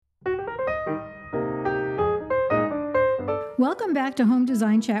Welcome back to Home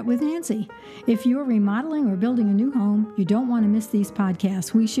Design Chat with Nancy. If you're remodeling or building a new home, you don't want to miss these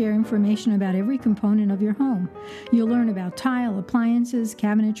podcasts. We share information about every component of your home. You'll learn about tile, appliances,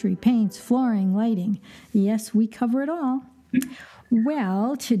 cabinetry, paints, flooring, lighting. Yes, we cover it all.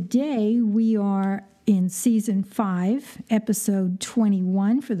 Well, today we are in Season 5, Episode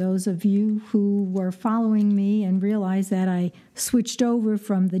 21, for those of you who were following me and realized that I switched over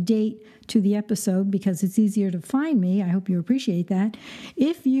from the date to the episode because it's easier to find me. I hope you appreciate that.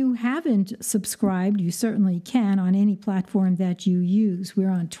 If you haven't subscribed, you certainly can on any platform that you use. We're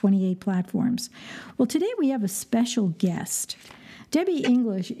on 28 platforms. Well, today we have a special guest. Debbie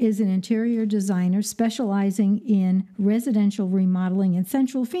English is an interior designer specializing in residential remodeling in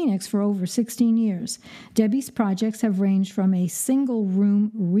Central Phoenix for over 16 years. Debbie's projects have ranged from a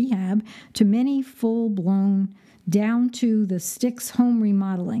single-room rehab to many full-blown down to the sticks home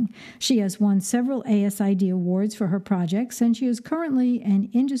remodeling. She has won several ASID awards for her projects, and she is currently an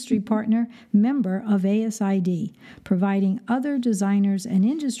industry partner member of ASID, providing other designers and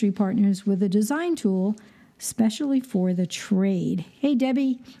industry partners with a design tool especially for the trade. Hey,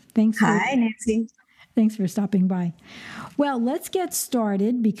 Debbie. Hi, Nancy. Thanks for stopping by. Well, let's get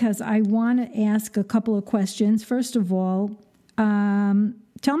started because I want to ask a couple of questions. First of all,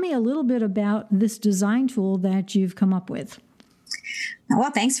 tell me a little bit about this design tool that you've come up with.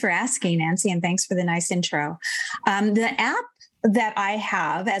 Well, thanks for asking, Nancy, and thanks for the nice intro. The app that I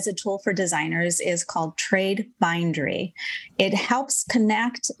have as a tool for designers is called Trade Bindery. It helps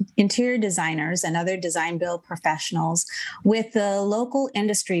connect interior designers and other design build professionals with the local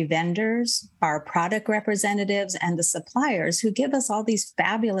industry vendors, our product representatives, and the suppliers who give us all these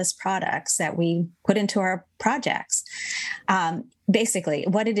fabulous products that we put into our projects. Basically,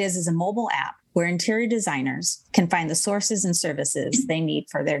 what it is a mobile app where interior designers can find the sources and services they need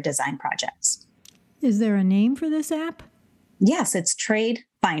for their design projects. Is there a name for this app? Yes, it's Trade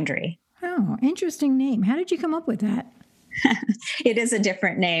Bindery. Oh, interesting name. How did you come up with that? It is a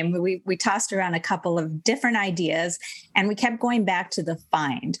different name. We tossed around a couple of different ideas, and we kept going back to the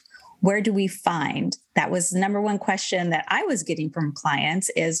find. Where do we find? That was the number one question that I was getting from clients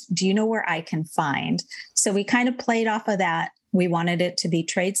is, do you know where I can find? So we kind of played off of that. We wanted it to be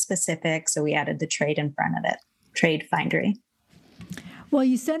trade specific, so we added the trade in front of it, Trade Bindery. Well,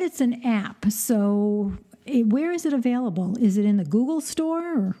 you said it's an app, so where is it available? Is it in the Google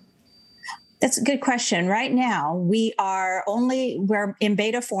store? Or? That's a good question. Right now, we're in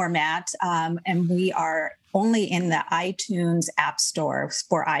beta format, and we are only in the iTunes App Store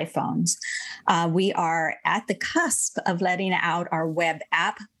for iPhones. We are at the cusp of letting out our web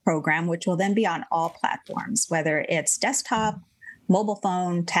app program, which will then be on all platforms, whether it's desktop, mobile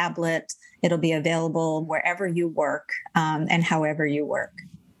phone, tablet. It'll be available wherever you work and however you work.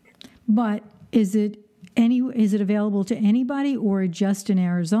 But is it available to anybody or just in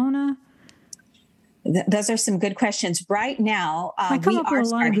Arizona? Those are some good questions. Right now, I come up with a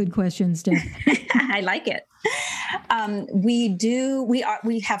lot of good questions, Deb. I like it.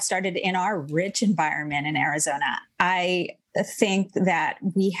 We have started in our rich environment in Arizona. I think that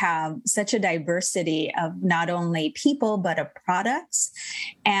we have such a diversity of not only people, but of products.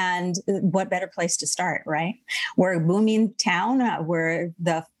 And what better place to start, right? We're a booming town.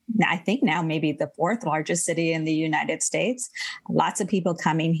 I think now maybe the fourth largest city in the United States. Lots of people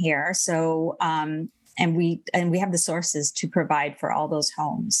coming here. So, and we have the sources to provide for all those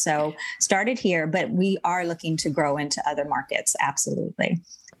homes. So started here, but we are looking to grow into other markets. Absolutely.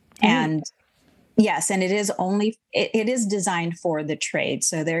 And yes, and it is designed for the trade.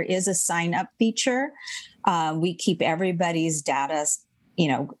 So there is a sign up feature. We keep everybody's data,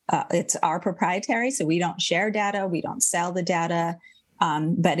 it's our proprietary. So we don't share data. We don't sell the data.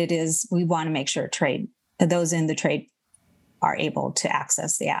 But we want to make sure those in the trade are able to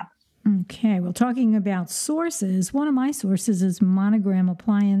access the app. Okay. Well, talking about sources, one of my sources is Monogram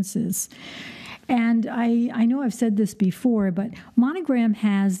Appliances. And I know I've said this before, but Monogram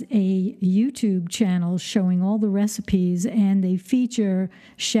has a YouTube channel showing all the recipes, and they feature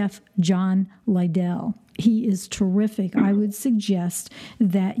Chef John Liddell. He is terrific. I would suggest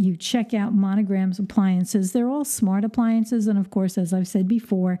that you check out Monogram's appliances. They're all smart appliances. And of course, as I've said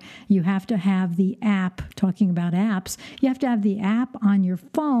before, you have to have the app, talking about apps, you have to have the app on your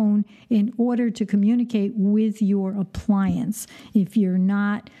phone in order to communicate with your appliance. If you're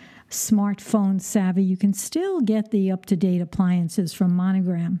not smartphone savvy, you can still get the up-to-date appliances from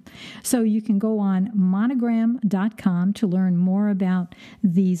Monogram. So you can go on monogram.com to learn more about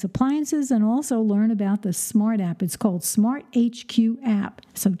these appliances and also learn about the Smart app. It's called Smart HQ app.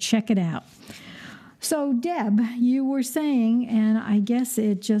 So check it out. So Deb, you were saying, and I guess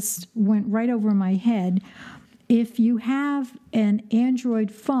it just went right over my head, if you have an Android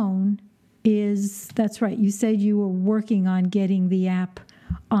phone, that's right. You said you were working on getting the app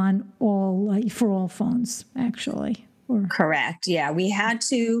on for all phones, actually. Correct. Yeah. We had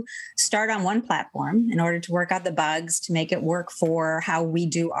to start on one platform in order to work out the bugs to make it work for how we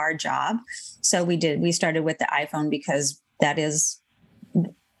do our job. So we started with the iPhone because that is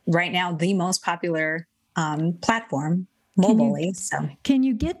right now the most popular platform mobilely. Can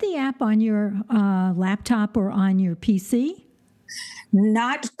you get the app on your laptop or on your PC?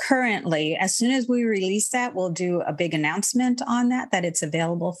 Not currently. As soon as we release that, we'll do a big announcement on that it's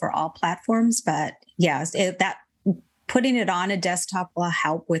available for all platforms. But yes, putting it on a desktop will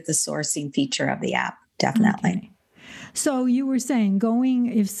help with the sourcing feature of the app. Definitely. Okay. So you were saying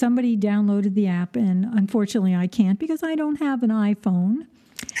if somebody downloaded the app, and unfortunately I can't because I don't have an iPhone,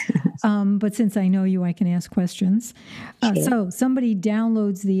 but since I know you, I can ask questions. Sure. So somebody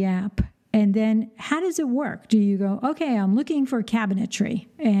downloads the app, and then how does it work? Do you go, okay, I'm looking for cabinetry,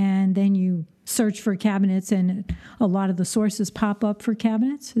 and then you search for cabinets and a lot of the sources pop up for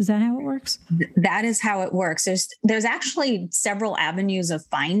cabinets? Is that how it works? That is how it works. There's actually several avenues of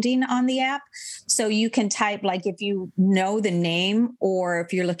finding on the app. So you can type, like if you know the name, or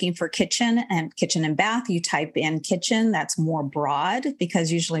if you're looking for kitchen and bath, you type in kitchen. That's more broad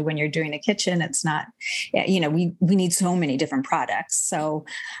because usually when you're doing a kitchen, it's not, we need so many different products. So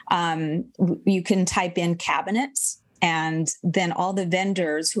you can type in cabinets, and then all the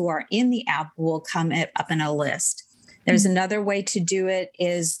vendors who are in the app will come up in a list. There's another way to do it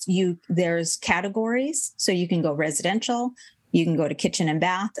is there's categories. So you can go residential, you can go to kitchen and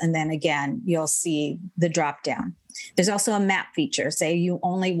bath, and then again, you'll see the drop down. There's also a map feature. Say you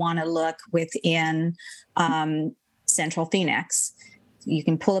only want to look within Central Phoenix. You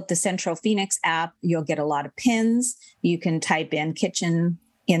can pull up the Central Phoenix app. You'll get a lot of pins. You can type in kitchen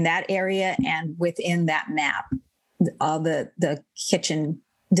in that area, and within that map, all the kitchen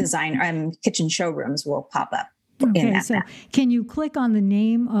design kitchen showrooms will pop up. Okay, so map. Can you click on the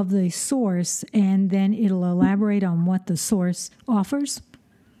name of the source and then it'll elaborate on what the source offers?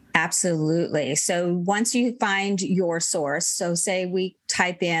 Absolutely. So once you find your source, so say we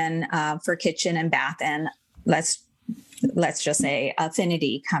type in for kitchen and bath, and let's just say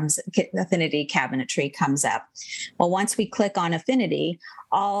Affinity Cabinetry comes up. Well, once we click on Affinity,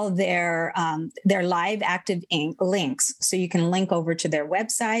 all their live active links, so you can link over to their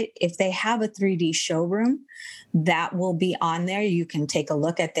website. If they have a 3D showroom, that will be on there. You can take a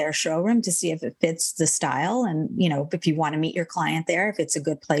look at their showroom to see if it fits the style, and if you want to meet your client there, if it's a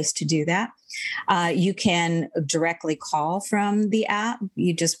good place to do that. You can directly call from the app.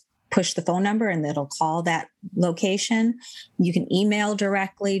 You just push the phone number and it'll call that location. You can email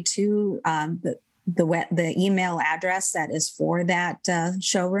directly to the email address that is for that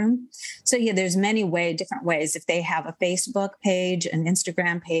showroom. So there's many different ways. If they have a Facebook page, an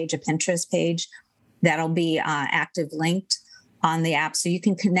Instagram page, a Pinterest page, that'll be active linked on the app. So you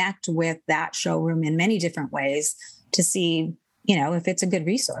can connect with that showroom in many different ways to see, if it's a good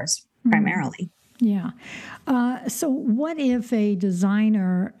resource primarily. Yeah. So what if a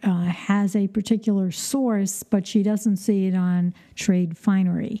designer has a particular source, but she doesn't see it on Trade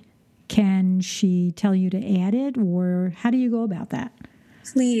Finery? Can she tell you to add it, or how do you go about that?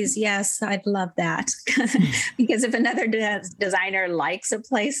 Please, yes, I'd love that. Because if another designer likes a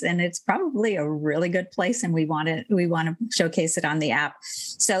place, and it's probably a really good place, and we want to showcase it on the app.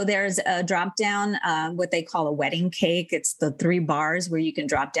 So there's a drop down, what they call a wedding cake. It's the 3 bars where you can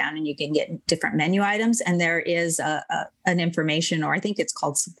drop down and you can get different menu items. And there is an information, or I think it's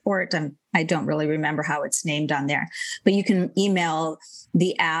called support. I don't really remember how it's named on there, but you can email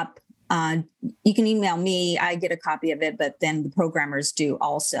the app. You can email me. I get a copy of it, but then the programmers do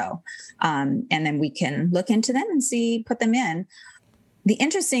also. And then we can look into them and put them in. The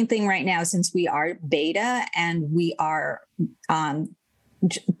interesting thing right now, since we are beta and we are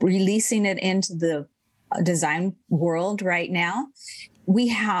releasing it into the design world right now, we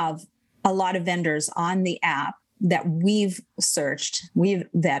have a lot of vendors on the app that we've searched, we've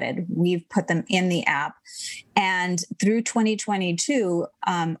vetted, we've put them in the app. And through 2022,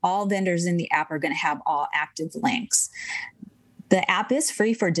 all vendors in the app are going to have all active links. The app is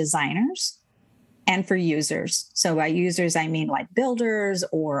free for designers and for users. So by users, I mean like builders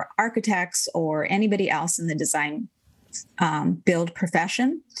or architects or anybody else in the design build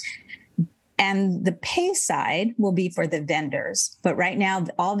profession. And the pay side will be for the vendors. But right now,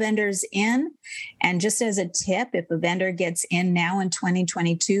 all vendors in. And just as a tip, if a vendor gets in now in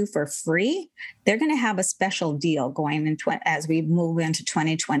 2022 for free, they're going to have a special deal going in as we move into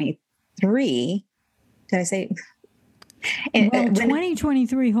 2023. Did I say? Well,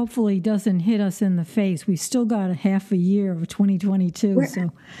 2023 hopefully doesn't hit us in the face. We've still got a half a year of 2022.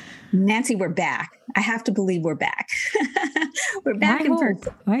 So, Nancy, we're back. I have to believe we're back. We're back in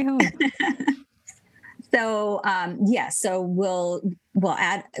person. I hope. So, so we'll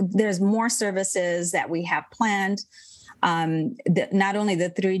add, there's more services that we have planned. Not only the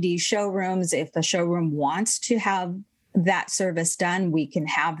 3D showrooms, if the showroom wants to have that service done, we can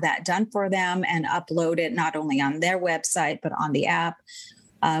have that done for them and upload it not only on their website, but on the app.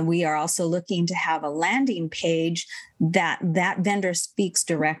 We are also looking to have a landing page that vendor speaks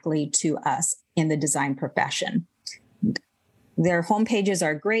directly to us in the design profession. Their homepages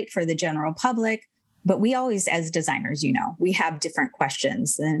are great for the general public, but we always, as designers, we have different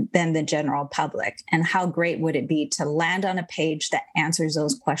questions than the general public. And how great would it be to land on a page that answers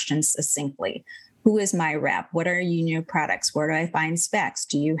those questions succinctly? Who is my rep? What are your new products? Where do I find specs?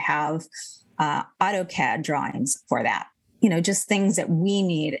 Do you have AutoCAD drawings for that? Just things that we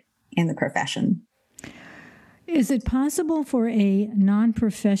need in the profession. Is it possible for a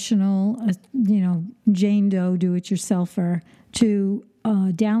non-professional, Jane Doe do-it-yourselfer to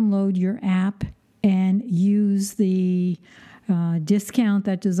download your app and use the discount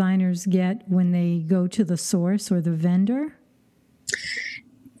that designers get when they go to the source or the vendor?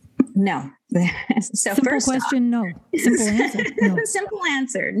 No. So simple question, no. Simple answer, no. Simple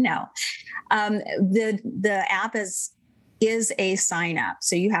answer, no. The app is a sign up.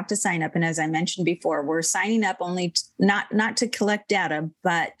 So you have to sign up. And as I mentioned before, we're signing up only not to collect data,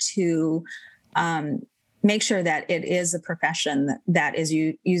 but to make sure that it is a profession that is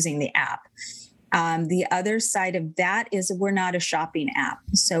using the app. The other side of that is we're not a shopping app.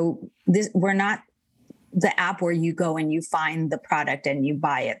 So we're not the app where you go and you find the product and you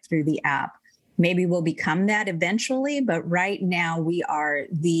buy it through the app. Maybe we'll become that eventually, but right now we are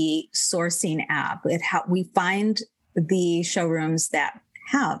the sourcing app. We find the showrooms that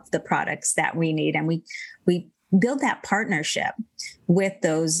have the products that we need, and we build that partnership with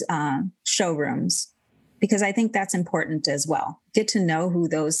those showrooms, because I think that's important as well. Get to know who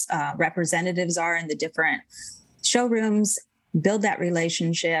those representatives are in the different showrooms, build that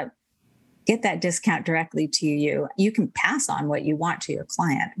relationship, get that discount directly to you. You can pass on what you want to your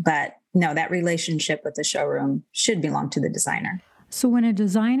client, but no, that relationship with the showroom should belong to the designer. So when a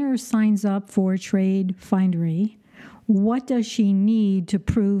designer signs up for Trade Findery, what does she need to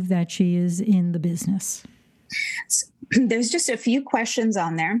prove that she is in the business? There's just a few questions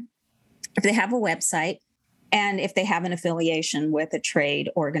on there. If they have a website and if they have an affiliation with a trade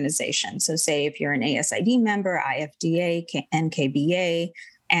organization. So say if you're an ASID member, IFDA, NKBA,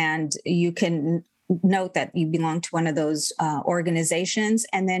 and you can note that you belong to one of those organizations,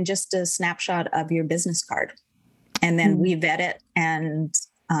 and then just a snapshot of your business card. And then we vet it and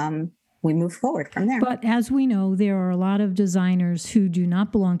we move forward from there. But as we know, there are a lot of designers who do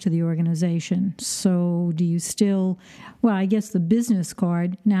not belong to the organization. So do you still, I guess the business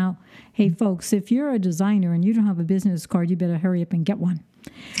card. Now, hey, folks, if you're a designer and you don't have a business card, you better hurry up and get one.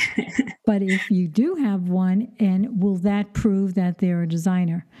 But if you do have one, and will that prove that they're a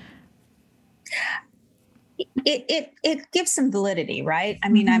designer? It gives some validity, right? I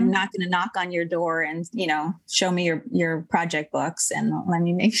mean, I'm not going to knock on your door and, show me your project books and let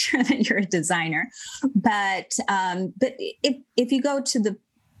me make sure that you're a designer. But if you go to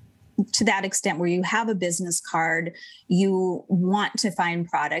that extent where you have a business card, you want to find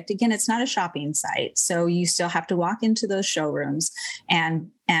product. Again, it's not a shopping site. So you still have to walk into those showrooms and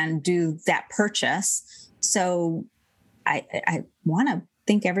do that purchase. So I want to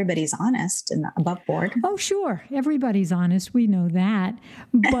think everybody's honest and above board. Oh, sure. Everybody's honest. We know that.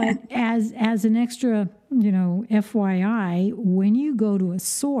 But as an extra, FYI, when you go to a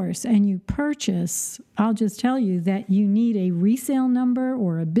source and you purchase, I'll just tell you that you need a resale number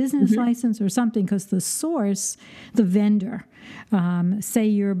or a business license or something, because the source, the vendor, say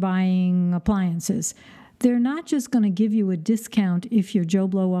you're buying appliances, they're not just going to give you a discount if you're Joe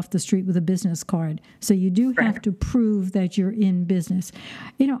Blow off the street with a business card. So you do have to prove that you're in business.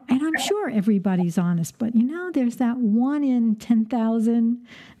 And I'm sure everybody's honest, but there's that 1 in 10,000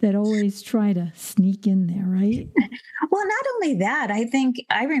 that always try to sneak in there, right? Well, not only that, I think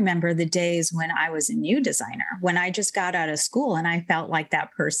I remember the days when I was a new designer, when I just got out of school and I felt like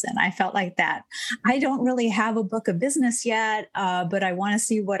that person. I felt like that. I don't really have a book of business yet, but I want to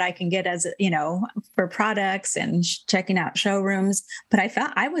see what I can get as, for products and checking out showrooms. But I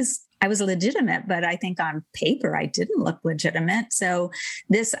felt I was legitimate, but I think on paper, I didn't look legitimate. So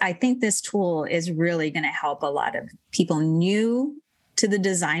I think this tool is really going to help a lot of people new to the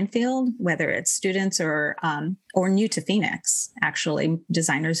design field, whether it's students or new to Phoenix, actually,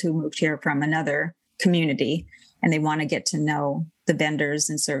 designers who moved here from another community. and they want to get to know the vendors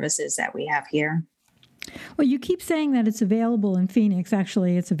and services that we have here. Well, you keep saying that it's available in Phoenix.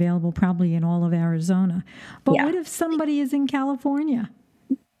 Actually, it's available probably in all of Arizona. But what if somebody is in California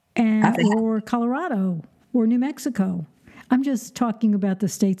or Colorado or New Mexico? I'm just talking about the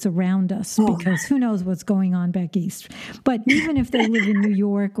states around us because who knows what's going on back east. But even if they live in New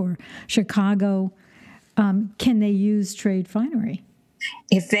York or Chicago, can they use Trade Finery?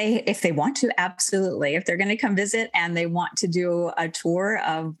 If they want to, absolutely. If they're going to come visit and they want to do a tour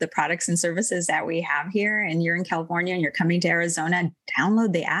of the products and services that we have here, and you're in California and you're coming to Arizona,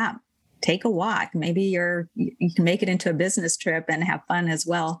 download the app, take a walk. Maybe you can make it into a business trip and have fun as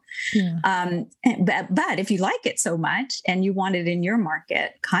well. Yeah. But if you like it so much and you want it in your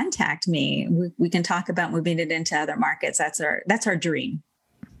market, contact me. We can talk about moving it into other markets. That's our dream.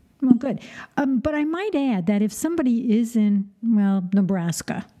 Well, good. But I might add that if somebody is in,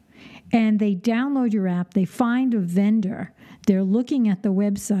 Nebraska, and they download your app, they find a vendor, they're looking at the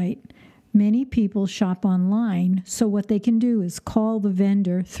website, many people shop online. So what they can do is call the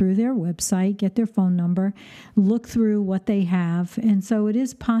vendor through their website, get their phone number, look through what they have. And so it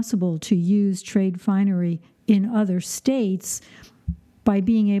is possible to use Trade Finery in other states by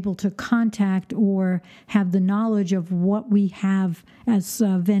being able to contact or have the knowledge of what we have as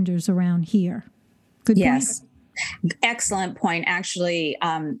vendors around here. Good yes. Point? Excellent point. Actually,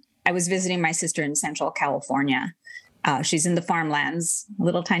 I was visiting my sister in Central California. She's in the farmlands,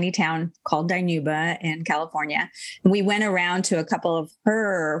 little tiny town called Dinuba in California. We went around to a couple of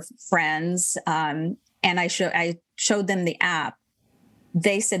her friends, and I showed them the app.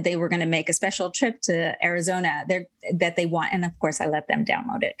 They said they were going to make a special trip to Arizona that they want. And of course I let them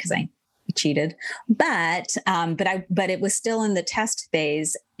download it because I cheated, but it was still in the test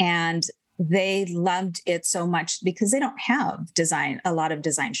phase, and they loved it so much because they don't have a lot of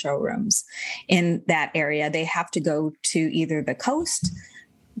design showrooms in that area. They have to go to either the coast.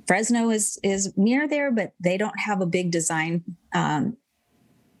 Fresno is near there, but they don't have a big design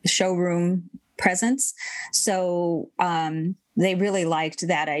showroom presence. So, they really liked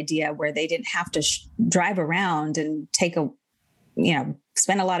that idea where they didn't have to drive around and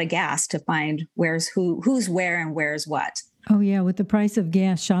spend a lot of gas to find who's where and where's what. Oh yeah. With the price of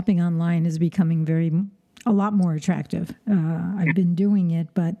gas, shopping online is becoming a lot more attractive. I've been doing it,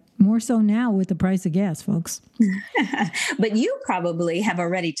 but more so now with the price of gas, folks. But you probably have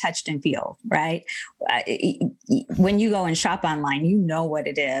already touched and feel, right? When you go and shop online, you know what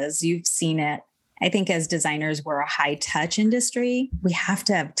it is. You've seen it. I think as designers, we're a high touch industry. We have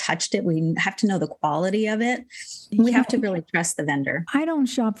to have touched it. We have to know the quality of it. We have to really trust the vendor. I don't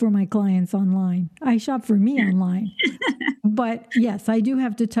shop for my clients online. I shop for me online. But yes, I do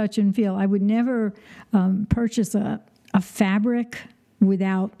have to touch and feel. I would never purchase a fabric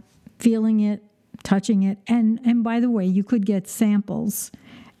without feeling it, touching it. And by the way, you could get samples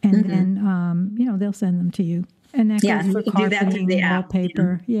and then, they'll send them to you. And that goes for carpeting,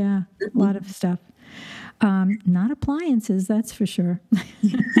 wallpaper. Yeah, a lot of stuff. Not appliances, that's for sure.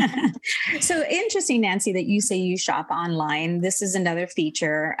 So interesting, Nancy, that you say you shop online. This is another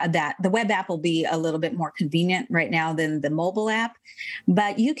feature that the web app will be a little bit more convenient right now than the mobile app.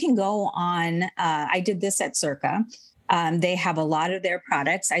 But you can go on, I did this at Circa. They have a lot of their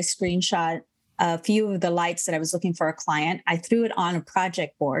products. I screenshot a few of the lights that I was looking for a client. I threw it on a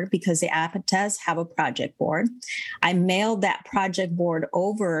project board because the app does have a project board. I mailed that project board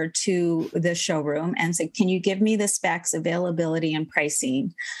over to the showroom and said, can you give me the specs, availability, and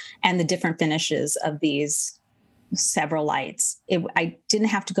pricing, and the different finishes of these several lights? I didn't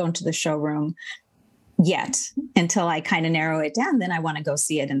have to go into the showroom yet until I kind of narrow it down. Then I want to go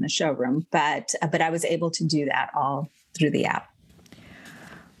see it in the showroom. But I was able to do that all through the app.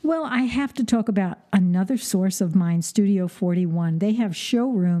 Well, I have to talk about another source of mine, Studio 41. They have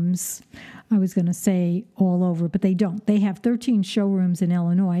showrooms, I was going to say all over, but they don't. They have 13 showrooms in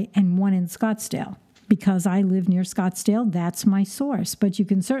Illinois and one in Scottsdale. Because I live near Scottsdale, that's my source. But you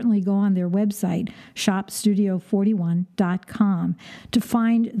can certainly go on their website, shopstudio41.com, to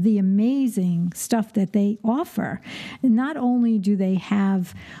find the amazing stuff that they offer. And not only do they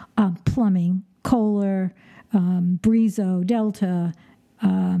have plumbing, Kohler, Brizo, Delta,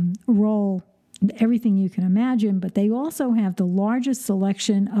 Roll, everything you can imagine, but they also have the largest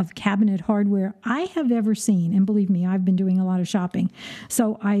selection of cabinet hardware I have ever seen. And believe me, I've been doing a lot of shopping,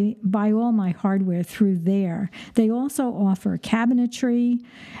 so I buy all my hardware through there. They also offer cabinetry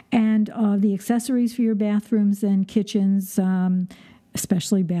and the accessories for your bathrooms and kitchens,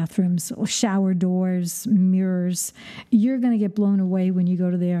 especially bathrooms, shower doors, mirrors. You're going to get blown away when you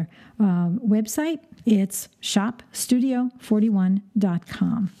go to their website. It's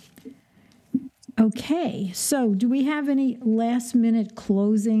shopstudio41.com. Okay, so do we have any last minute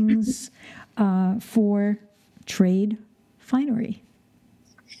closings for Trade Finery?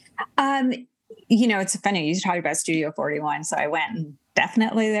 It's funny. You talked about Studio 41. So I went and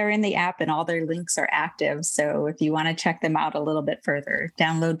definitely they're in the app and all their links are active. So if you want to check them out a little bit further,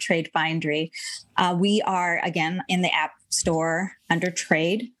 download Trade Finery. We are, again, in the App Store under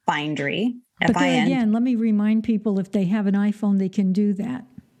Trade Finery. But then again, let me remind people, if they have an iPhone, they can do that.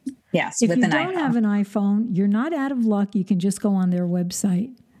 Yes, if you don't have an iPhone, you're not out of luck. You can just go on their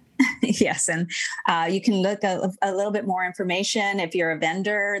website. Yes, and you can look a little bit more information. If you're a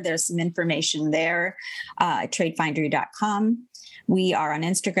vendor, there's some information there, tradefindery.com. We are on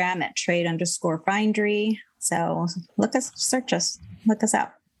Instagram at trade_findery. So search us, look us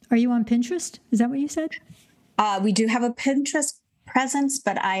up. Are you on Pinterest? Is that what you said? We do have a Pinterest presence,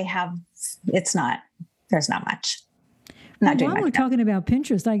 but there's not much. While we're talking about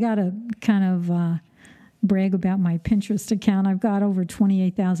Pinterest, I got to kind of brag about my Pinterest account. I've got over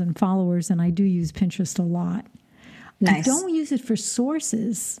 28,000 followers, and I do use Pinterest a lot. Nice. I don't use it for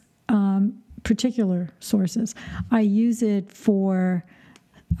sources, particular sources. I use it for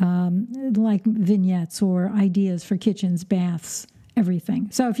like vignettes or ideas for kitchens, baths, everything.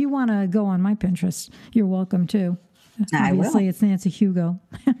 So if you want to go on my Pinterest, you're welcome to. Obviously, it's Nancy Hugo.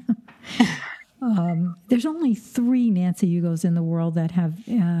 There's only 3 Nancy Hugos in the world that have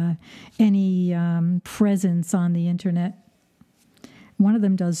any presence on the internet. One of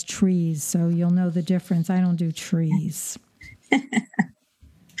them does trees, so you'll know the difference. I don't do trees.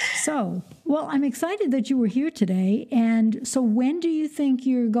 I'm excited that you were here today. And so when do you think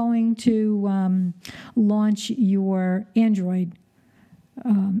you're going to launch your Android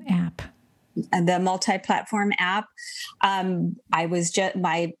app? The multi-platform app.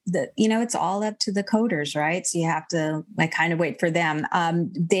 It's all up to the coders, right? So you have to kind of wait for them.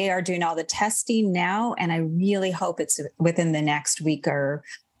 They are doing all the testing now, and I really hope it's within the next week or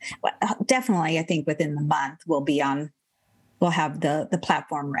definitely, I think within the month we'll have the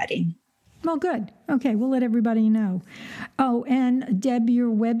platform ready. Well, good. Okay, we'll let everybody know. Oh, and Deb, your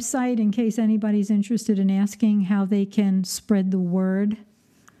website, in case anybody's interested in asking how they can spread the word,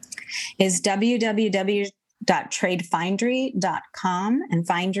 is www.tradefindery.com, and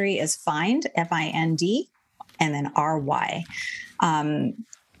Findery is find, Find, and then RY. And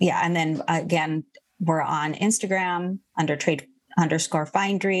then again, we're on Instagram under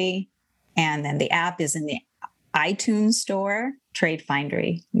trade_findery, and then the app is in the iTunes store, Trade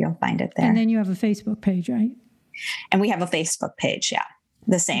Finery. You'll find it there. And then you have a Facebook page, right? And we have a Facebook page, yeah.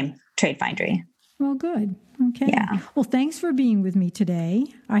 The same, Trade Finery. Well, good. Okay. Yeah. Well, thanks for being with me today.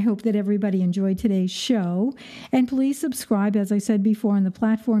 I hope that everybody enjoyed today's show. And please subscribe, as I said before, on the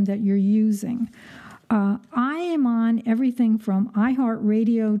platform that you're using. I am on everything from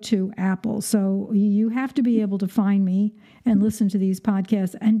iHeartRadio to Apple. So you have to be able to find me and listen to these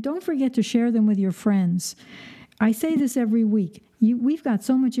podcasts. And don't forget to share them with your friends. I say this every week. We've got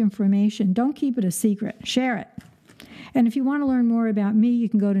so much information. Don't keep it a secret. Share it. And if you want to learn more about me, you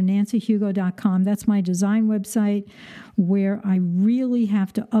can go to nancyhugo.com. That's my design website where I really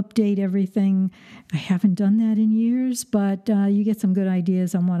have to update everything. I haven't done that in years, but you get some good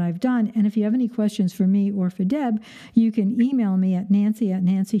ideas on what I've done. And if you have any questions for me or for Deb, you can email me at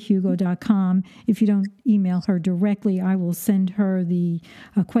nancy@nancyhugo.com. If you don't email her directly, I will send her the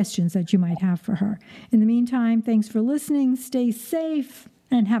questions that you might have for her. In the meantime, thanks for listening. Stay safe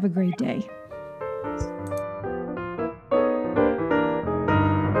and have a great day.